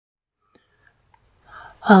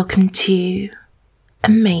Welcome to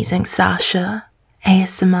Amazing Sasha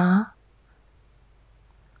ASMR.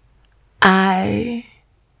 I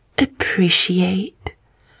appreciate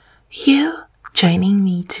you joining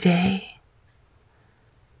me today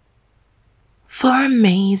for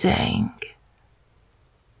amazing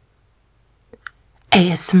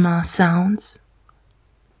ASMR sounds.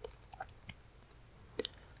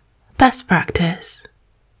 Best practice.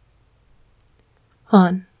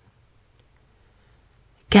 1.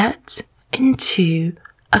 Get into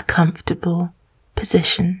a comfortable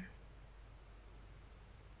position.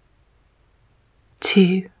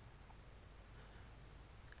 2.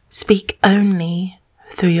 Speak only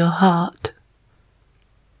through your heart.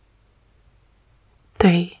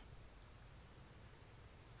 3.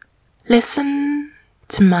 Listen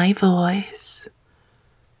to my voice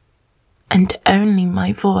and only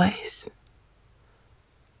my voice.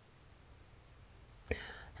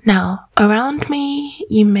 Now, around me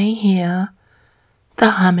you may hear the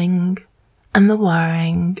humming and the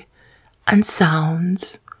whirring and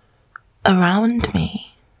sounds around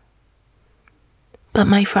me. But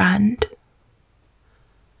my friend,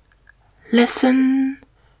 listen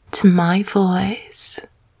to my voice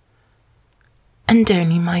and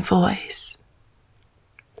only my voice.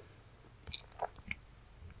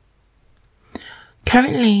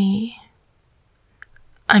 Currently,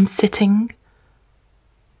 I'm sitting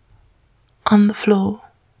on the floor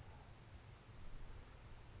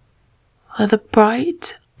with a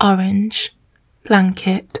bright orange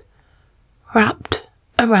blanket wrapped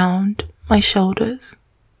around my shoulders.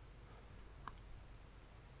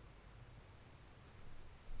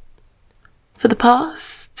 For the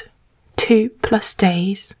past 2+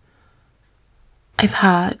 days, I've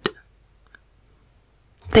had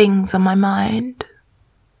things on my mind.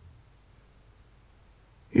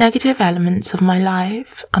 Negative elements of my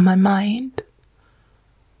life on my mind.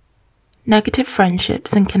 Negative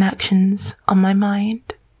friendships and connections on my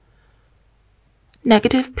mind.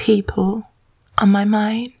 Negative people on my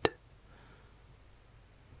mind.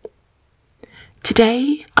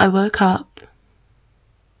 Today I woke up,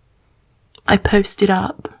 I posted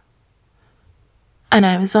up, and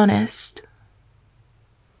I was honest.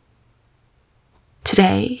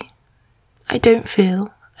 Today I don't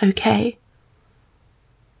feel okay.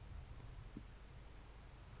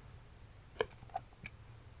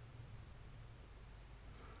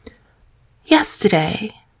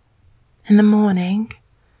 Yesterday, in the morning,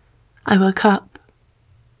 I woke up.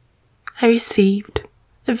 I received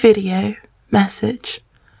a video message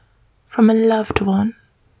from a loved one.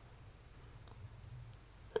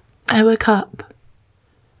 I woke up.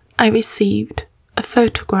 I received a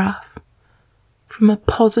photograph from a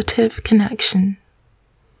positive connection.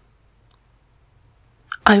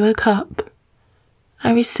 I woke up.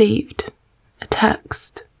 I received a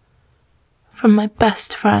text from my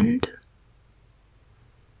best friend.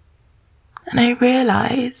 And I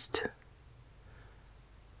realized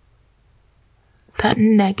that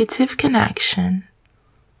negative connection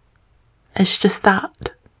is just that,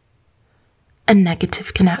 a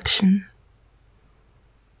negative connection.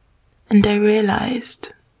 And I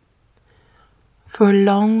realized for a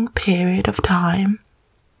long period of time,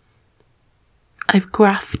 I've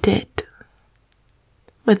grafted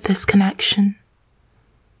with this connection.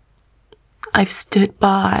 I've stood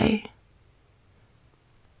by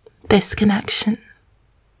this connection.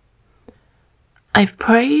 I've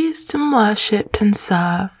praised and worshipped and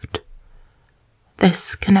served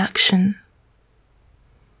this connection.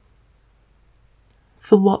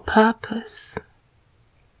 For what purpose?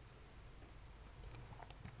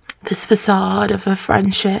 This facade of a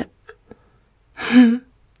friendship. The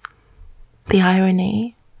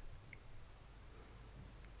irony.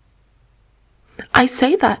 I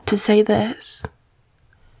say that to say this.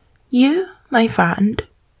 You, my friend,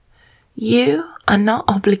 you are not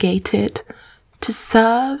obligated to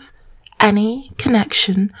serve any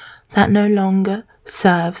connection that no longer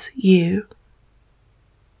serves you.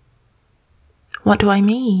 What do I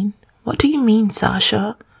mean? What do you mean,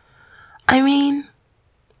 Sasha? I mean,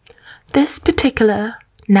 this particular,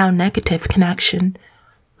 now negative connection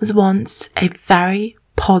was once a very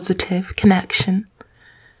positive connection.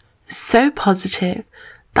 So positive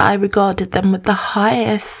that I regarded them with the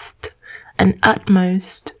highest and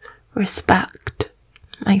utmost respect,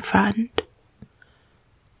 my friend.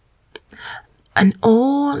 And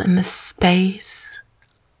all in the space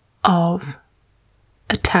of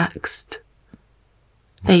a text,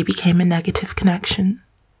 they became a negative connection.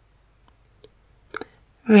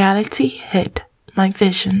 Reality hit my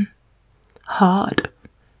vision hard.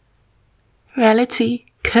 Reality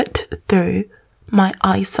cut through my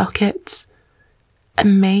eye sockets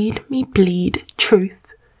and made me bleed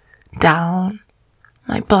truth down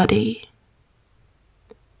my body.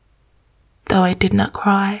 Though I did not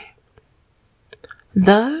cry,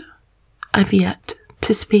 though I've yet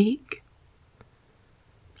to speak,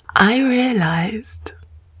 I realized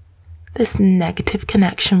this negative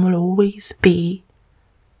connection will always be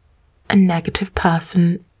a negative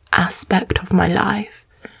person aspect of my life,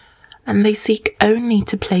 and they seek only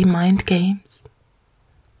to play mind games.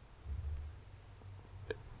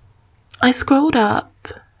 I scrolled up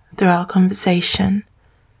through our conversation,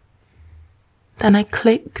 then I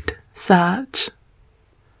clicked search,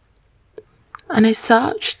 and I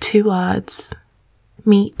searched 2 words,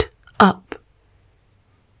 meet up.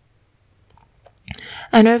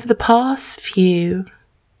 And over the past few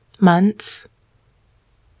months,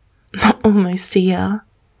 almost a year,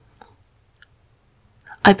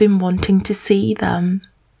 I've been wanting to see them.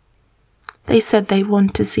 They said they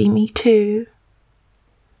want to see me too.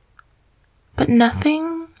 But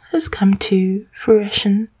nothing has come to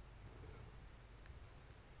fruition.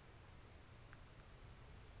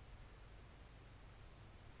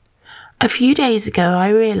 A few days ago, I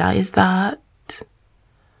realized that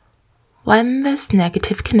when this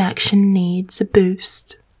negative connection needs a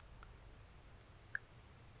boost,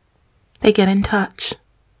 they get in touch.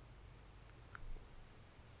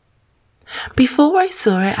 Before I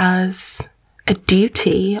saw it as a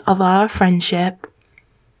duty of our friendship,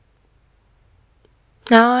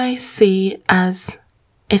 now I see it as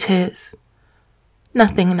it is,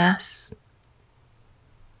 nothing less.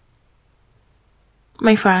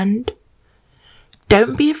 My friend,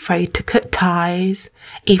 don't be afraid to cut ties,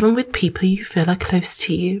 even with people you feel are close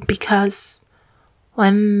to you, because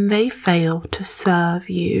when they fail to serve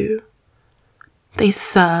you, they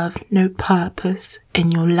serve no purpose in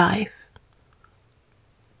your life.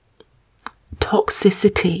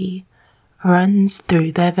 Toxicity runs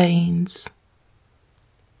through their veins.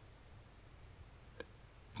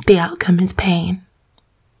 The outcome is pain.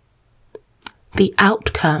 The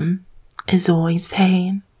outcome is always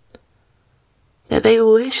pain that they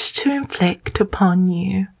wish to inflict upon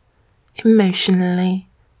you emotionally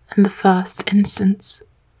in the first instance.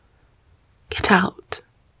 Get out.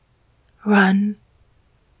 Run.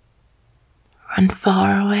 Run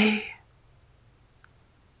far away.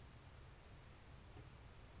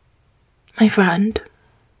 My friend,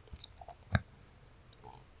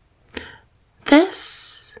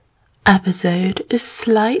 this episode is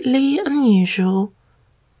slightly unusual,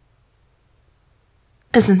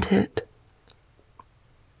 isn't it?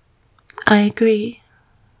 I agree.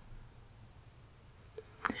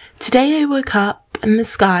 Today I woke up and the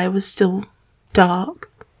sky was still dark.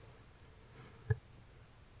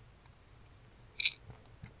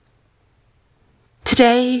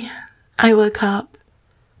 Today I woke up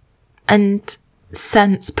and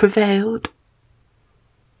sense prevailed.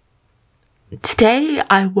 Today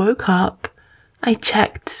I woke up, I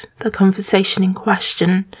checked the conversation in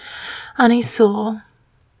question, and I saw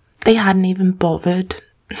they hadn't even bothered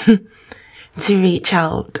to reach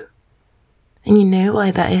out. And you know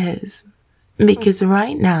why that is? Because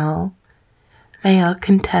right now they are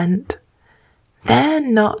content. They're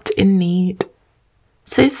not in need.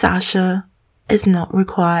 So Sasha is not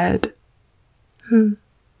required.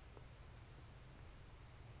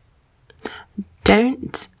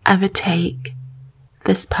 Don't ever take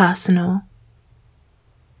this personal.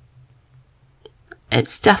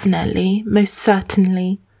 It's definitely, most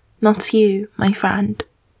certainly, not you, my friend.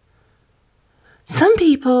 Some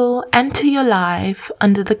people enter your life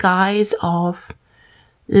under the guise of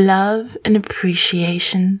love and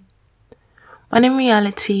appreciation, when in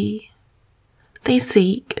reality, they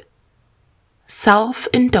seek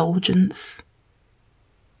self-indulgence.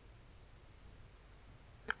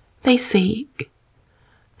 They seek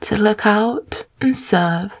to look out and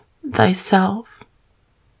serve thyself.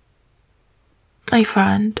 My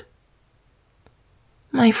friend,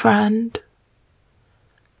 my friend,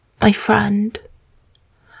 my friend,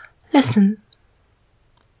 listen.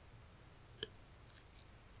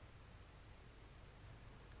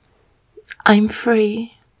 I'm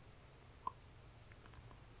free.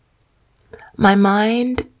 My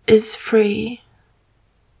mind is free.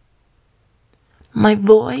 My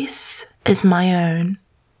voice is my own.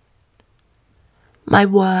 My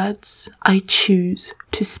words I choose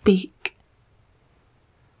to speak.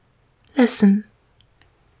 Listen.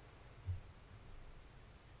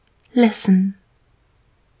 Listen.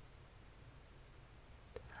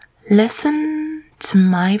 Listen to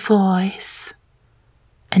my voice,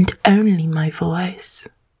 and only my voice.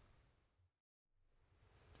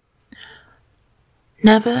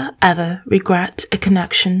 Never ever regret a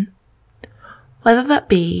connection whether that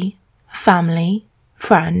be family,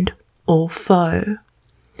 friend, or foe.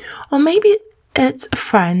 Or maybe it's a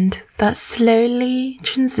friend that slowly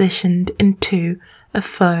transitioned into a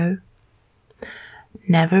foe.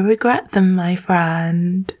 Never regret them, my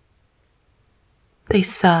friend. They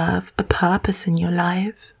serve a purpose in your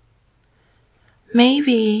life.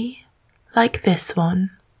 Maybe, like this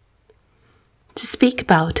one, to speak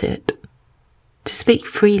about it, to speak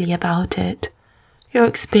freely about it, your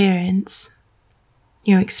experiences,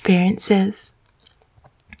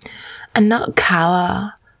 and not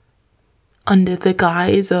cower under the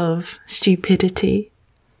guise of stupidity,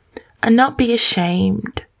 and not be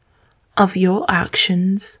ashamed of your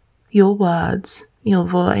actions, your words, your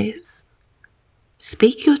voice.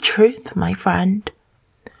 Speak your truth, my friend.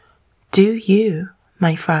 Do you,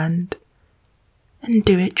 my friend, and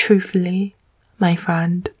do it truthfully, my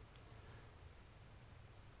friend.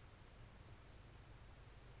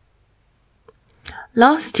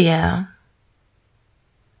 Last year,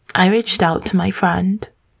 I reached out to my friend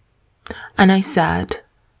and I said,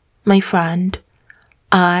 my friend,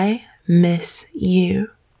 I miss you.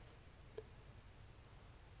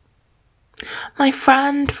 My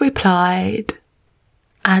friend replied,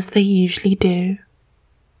 as they usually do,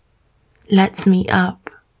 let's meet up,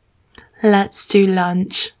 let's do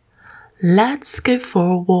lunch, let's go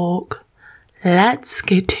for a walk, let's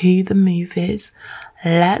go to the movies,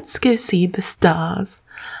 let's go see the stars,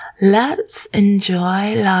 let's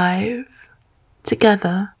enjoy life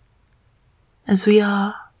together as we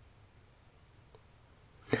are.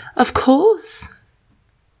 Of course,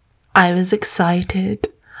 I was excited.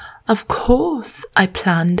 Of course, I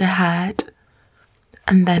planned ahead.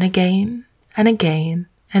 And then again, and again,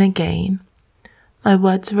 and again, my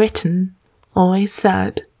words written always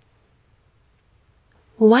said,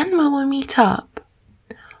 when will we meet up?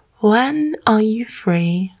 When are you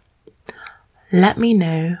free? Let me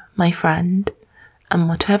know, my friend, and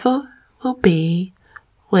whatever will be,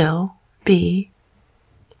 will be.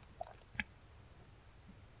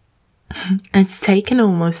 It's taken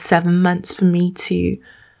almost 7 months for me to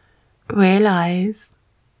realize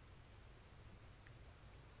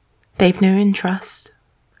they've no interest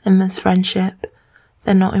in this friendship.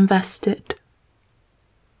 They're not invested.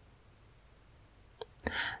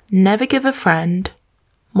 Never give a friend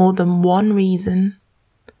more than one reason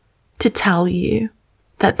to tell you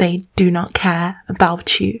that they do not care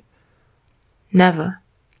about you. Never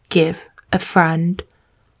give a friend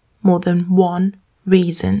more than one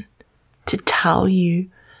reason to tell you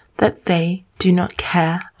that they do not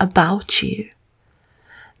care about you.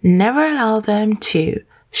 Never allow them to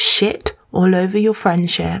shit all over your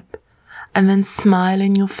friendship and then smile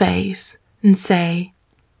in your face and say,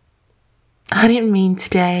 I didn't mean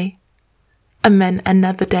today. I meant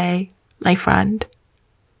another day, my friend.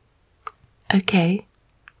 Okay,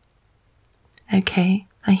 I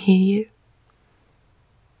hear you.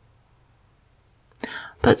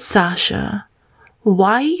 But Sasha,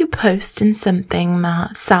 why are you posting something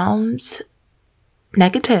that sounds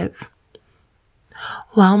negative?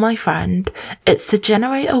 Well, my friend, it's to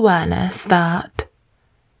generate awareness that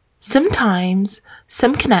sometimes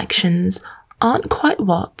some connections aren't quite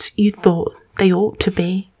what you thought they ought to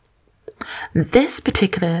be. This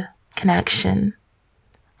particular connection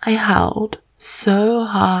I held so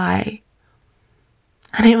high,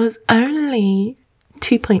 and it was only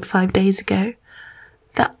 2.5 days ago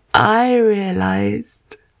that I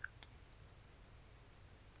realized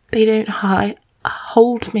they don't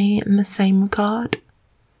hold me in the same regard.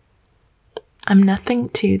 I'm nothing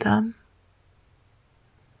to them.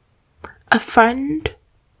 A friend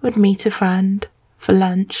would meet a friend for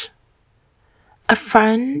lunch. A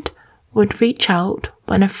friend would reach out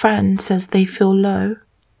when a friend says they feel low.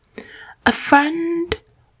 A friend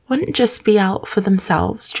wouldn't just be out for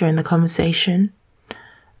themselves during the conversation.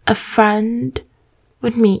 A friend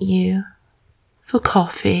would meet you for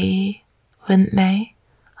coffee, wouldn't they?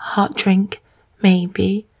 A hot drink,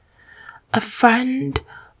 maybe. A friend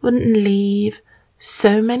wouldn't leave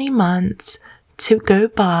so many months to go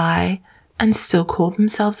by and still call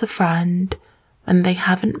themselves a friend when they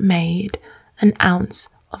haven't made an ounce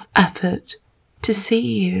of effort to see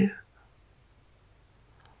you.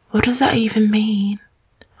 What does that even mean?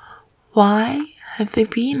 Why have they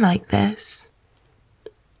been like this?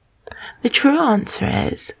 The true answer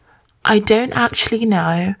is, I don't actually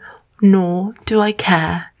know, nor do I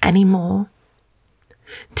care anymore.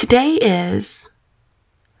 Today is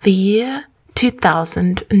the year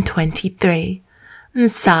 2023,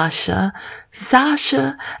 and Sasha,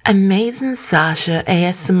 amazing Sasha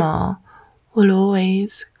ASMR, will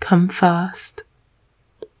always come first.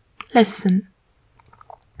 Listen.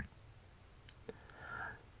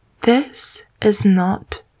 this is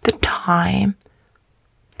not the time,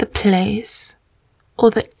 the place,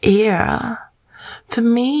 or the era for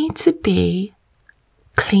me to be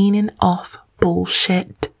cleaning off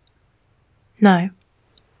bullshit. No.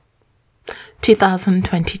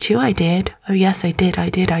 2022 I did. Oh yes, I did.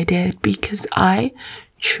 Because I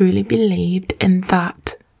truly believed in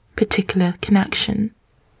that particular connection.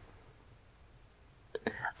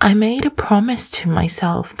 I made a promise to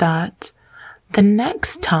myself that the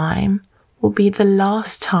next time will be the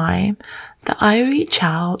last time that I reach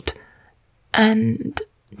out and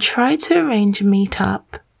try to arrange a meetup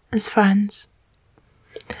as friends.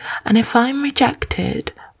 And if I'm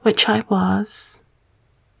rejected, which I was,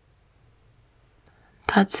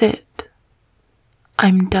 that's it.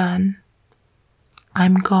 I'm done.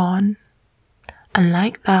 I'm gone. And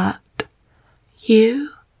like that, you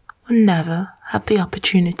will never have the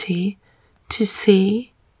opportunity to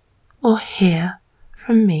see or hear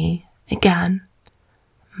from me again,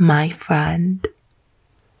 my friend.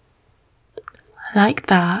 Like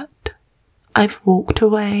that, I've walked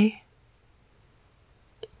away.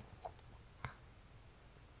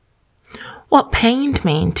 What pained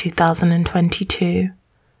me in 2022?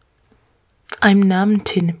 I'm numb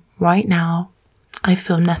to right now. I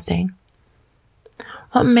feel nothing.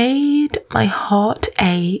 What made my heart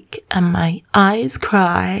ache and my eyes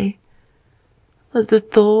cry was the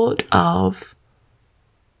thought of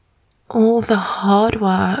all the hard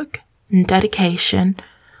work and dedication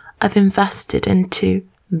I've invested into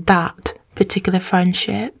that particular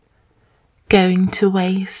friendship going to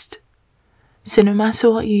waste. So no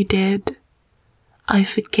matter what you did, I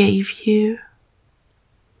forgave you.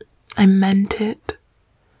 I meant it.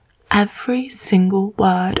 Every single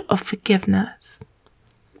word of forgiveness.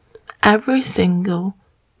 Every single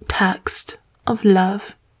text of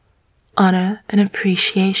love, honor, and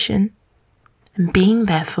appreciation. And being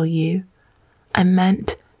there for you, I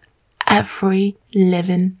meant every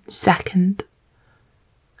living second.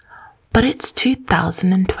 But it's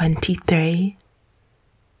 2023.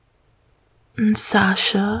 And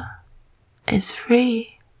Sasha is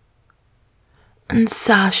free. And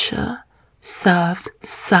Sasha serves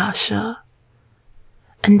Sasha.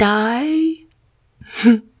 And I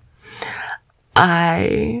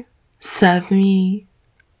serve me.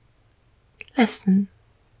 Listen.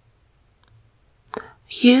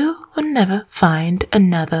 You will never find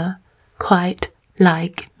another quite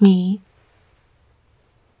like me.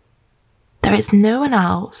 There is no one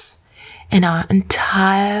else in our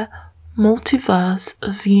entire multiverse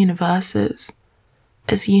of universes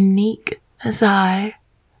as unique as I,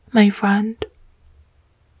 my friend.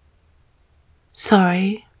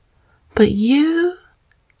 Sorry, but you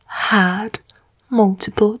had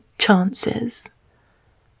multiple chances.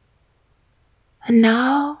 And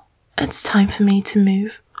now it's time for me to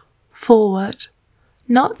move forward.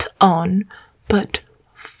 Not on, but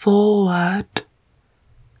forward.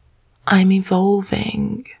 I'm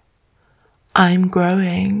evolving. I'm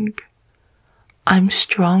growing. I'm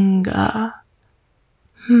stronger.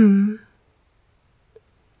 I'm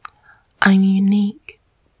unique.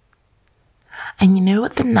 And you know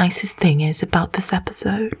what the nicest thing is about this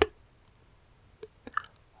episode?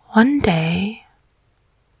 One day,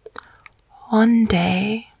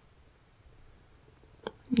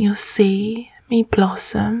 you'll see me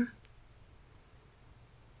blossom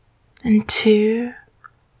into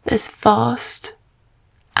this vast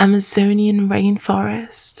Amazonian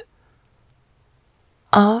rainforest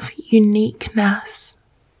of uniqueness,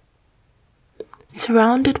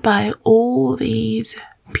 surrounded by all these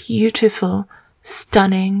beautiful,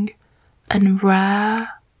 stunning, and rare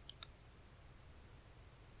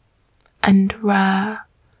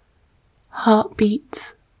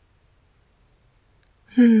heartbeats.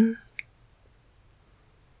 And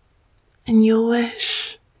you'll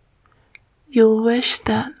wish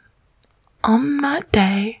that on that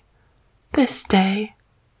day, this day,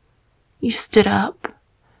 you stood up,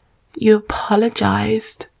 you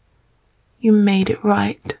apologized, you made it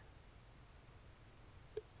right.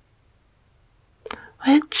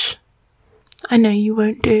 Which I know you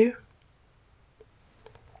won't do.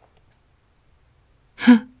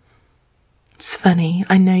 It's funny,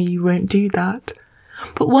 I know you won't do that.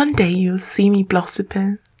 But one day you'll see me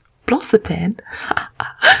blossoming.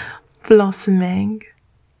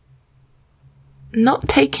 Not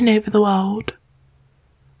taking over the world,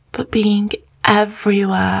 but being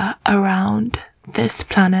everywhere around this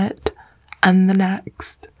planet and the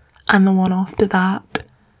next and the one after that.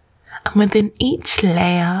 And within each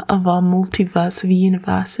layer of our multiverse of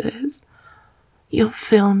universes, you'll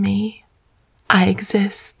feel me. I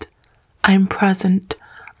exist. I'm present.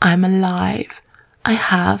 I'm alive. I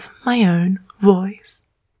have my own voice.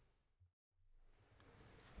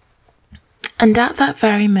 And at that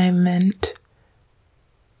very moment,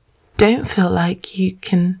 don't feel like you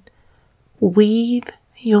can weave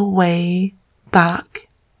your way back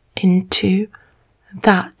into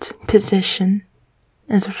that position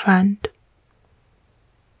as a friend.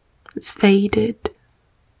 It's faded.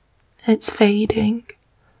 It's fading.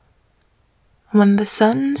 When the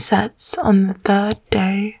sun sets on the third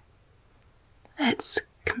day, it's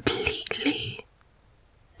completely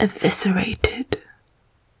eviscerated.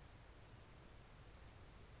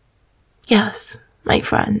 Yes, my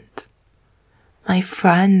friends. My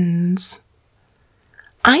friends.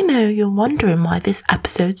 I know you're wondering why this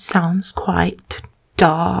episode sounds quite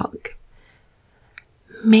dark.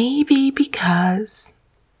 Maybe because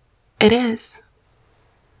it is.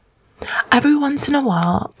 Every once in a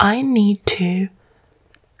while, I need to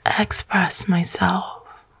express myself.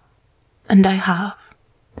 And I have.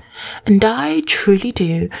 And I truly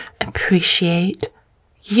do appreciate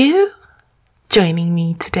you joining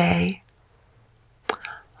me today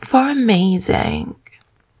for amazing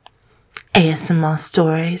ASMR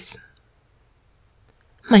stories.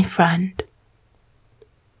 My friend.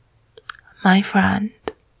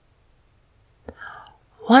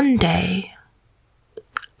 One day,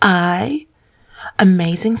 I,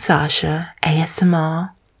 Amazing Sasha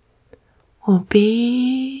ASMR, will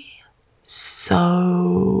be so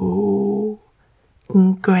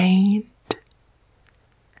ingrained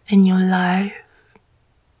in your life,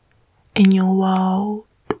 in your world,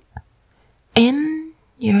 in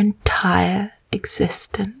your entire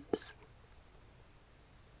existence.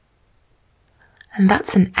 And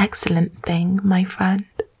that's an excellent thing, my friend.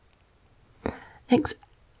 It's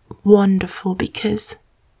wonderful because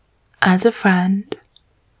as a friend,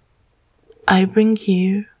 I bring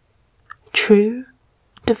you true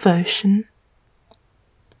devotion.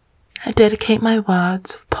 I dedicate my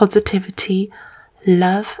words of positivity,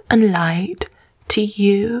 love and light to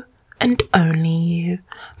you and only you,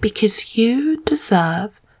 because you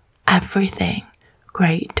deserve everything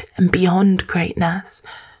great and beyond greatness.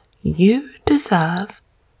 You deserve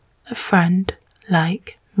a friend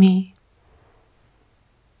like me.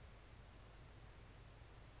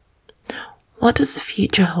 What does the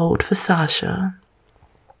future hold for Sasha?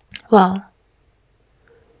 Well,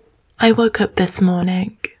 I woke up this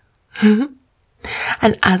morning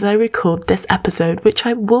and as I record this episode, which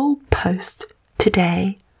I will post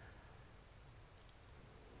today,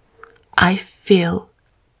 I feel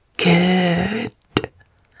good.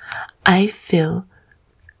 I feel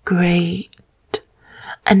great.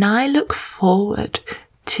 And I look forward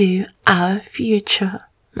to our future,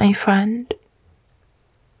 my friend.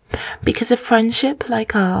 Because a friendship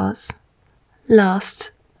like ours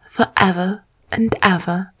lasts forever and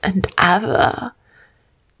ever and ever,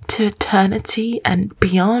 to eternity and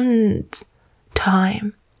beyond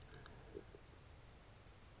time.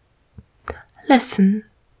 Listen,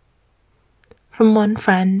 from one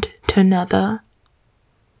friend to another,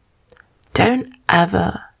 don't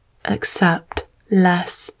ever accept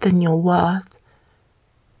less than your worth.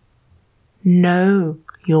 Know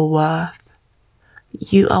your worth.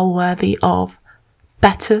 You are worthy of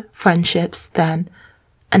better friendships than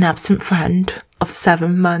an absent friend of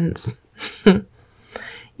 7 months.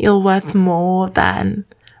 You're worth more than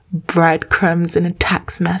breadcrumbs in a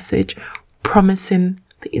text message promising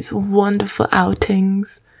these wonderful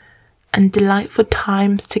outings and delightful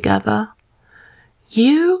times together.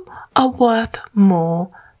 You are worth more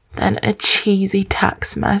than a cheesy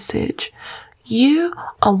text message. You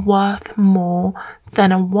are worth more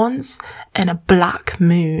than a once in a black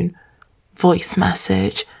moon voice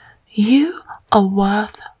message. You are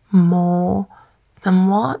worth more than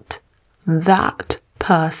what that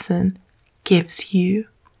person gives you.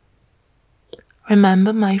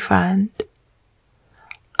 Remember, my friend,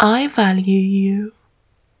 I value you.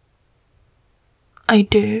 I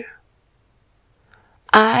do.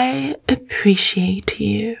 I appreciate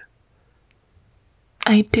you.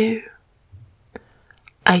 I do.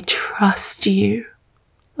 I trust you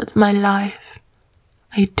with my life.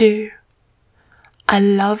 I do. I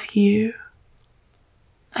love you.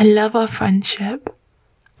 I love our friendship.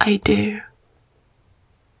 I do.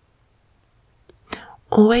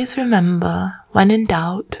 Always remember, when in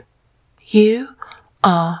doubt, you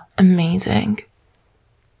are amazing.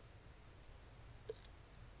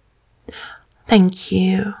 Thank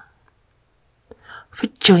you for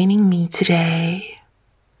joining me today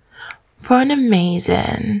for an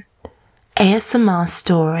amazing ASMR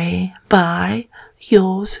story by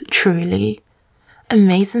yours truly,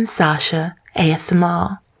 Amazing Sasha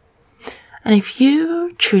ASMR. And if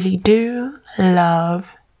you truly do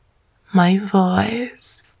love my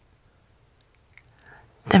voice,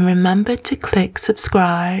 then remember to click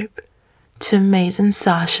subscribe to Amazing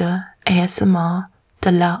Sasha ASMR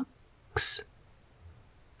Deluxe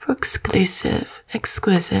for exclusive,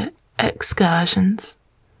 exquisite excursions.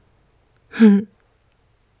 Wouldn't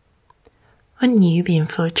you be in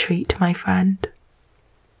for a treat, my friend?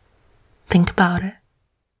 Think about it.